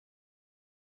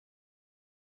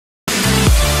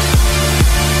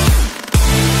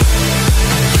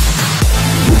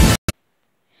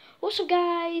up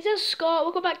guys, it's Scott.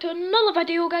 Welcome back to another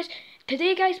video guys.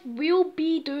 Today guys, we'll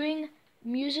be doing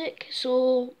music,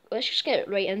 so let's just get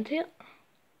right into it.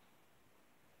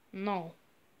 No.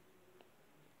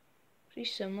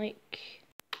 These sound like...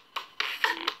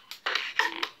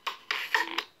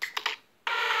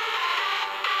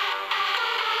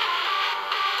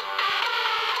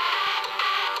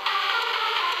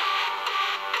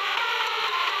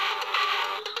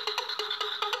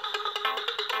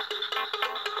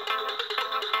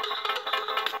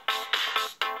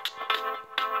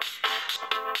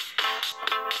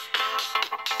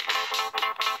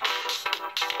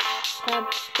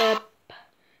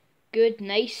 Good,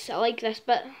 nice. I like this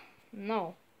bit.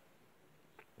 No.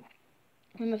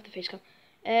 Let me move the face cam.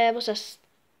 What's this?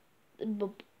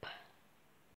 What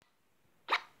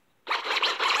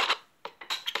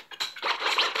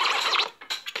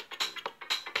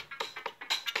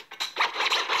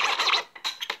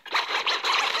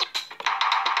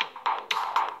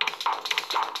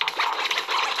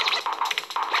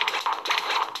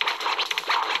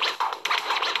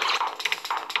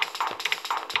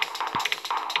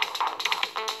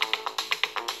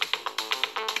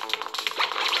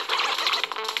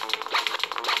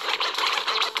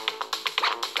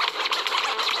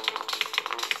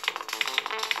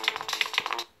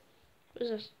is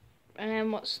this?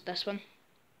 What's this one?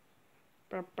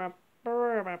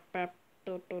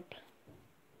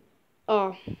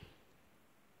 Oh.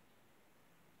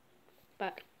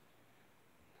 Back.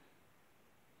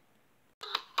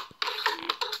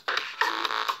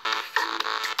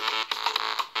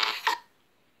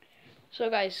 So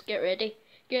guys, get ready.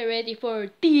 Get ready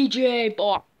for DJ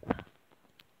Bot. So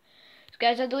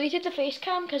guys, I deleted the face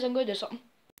cam because I'm going to do something.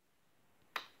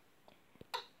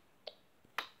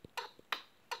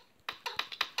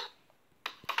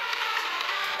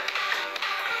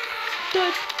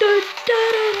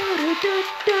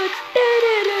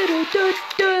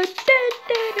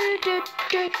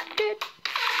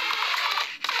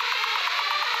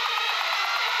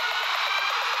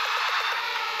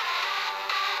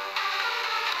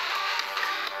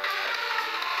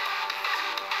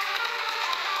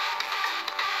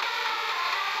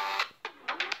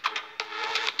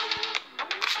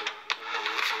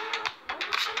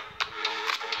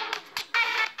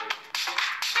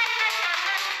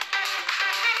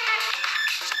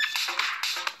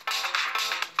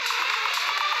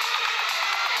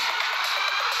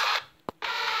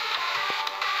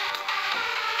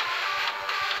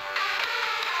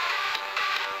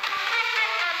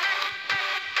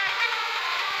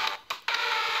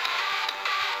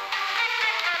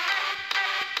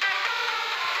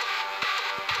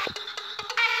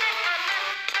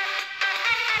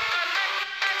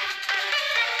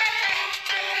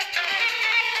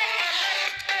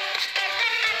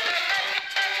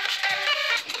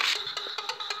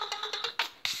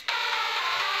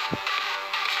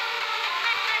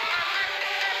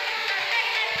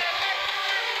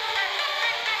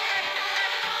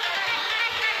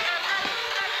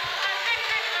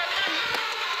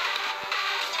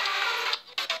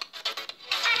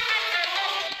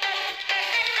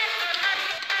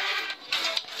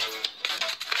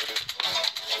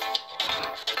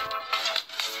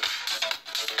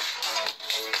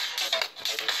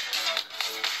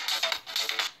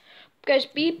 Guys,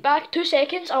 be back 2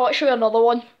 seconds. I want to show you another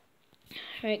one.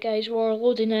 Right guys, we're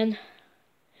loading in.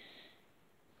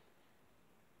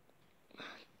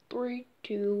 3,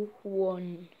 2,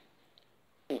 1.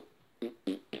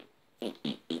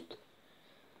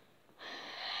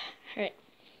 Right.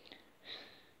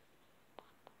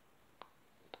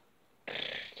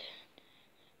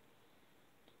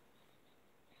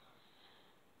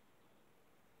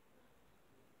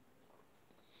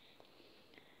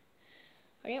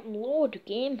 Hurry up and load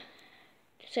game.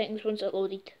 2 seconds once it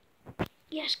loaded.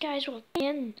 Yes guys, we're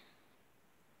in.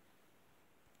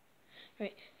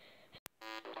 Right.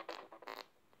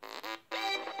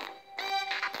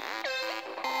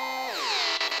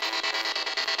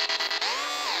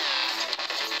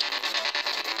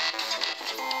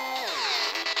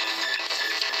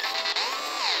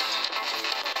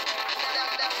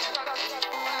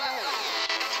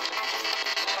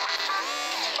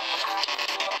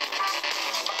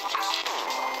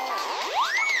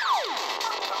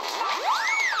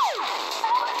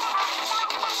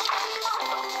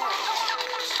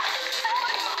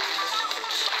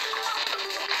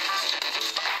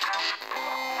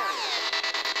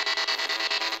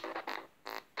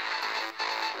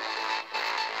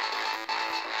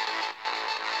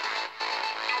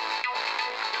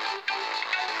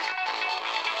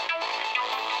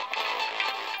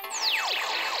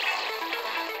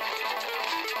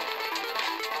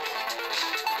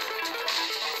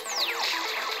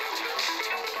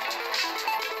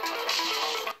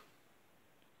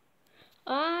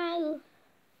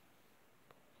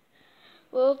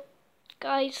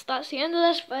 guys, that's the end of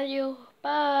this video.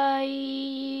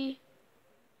 Bye.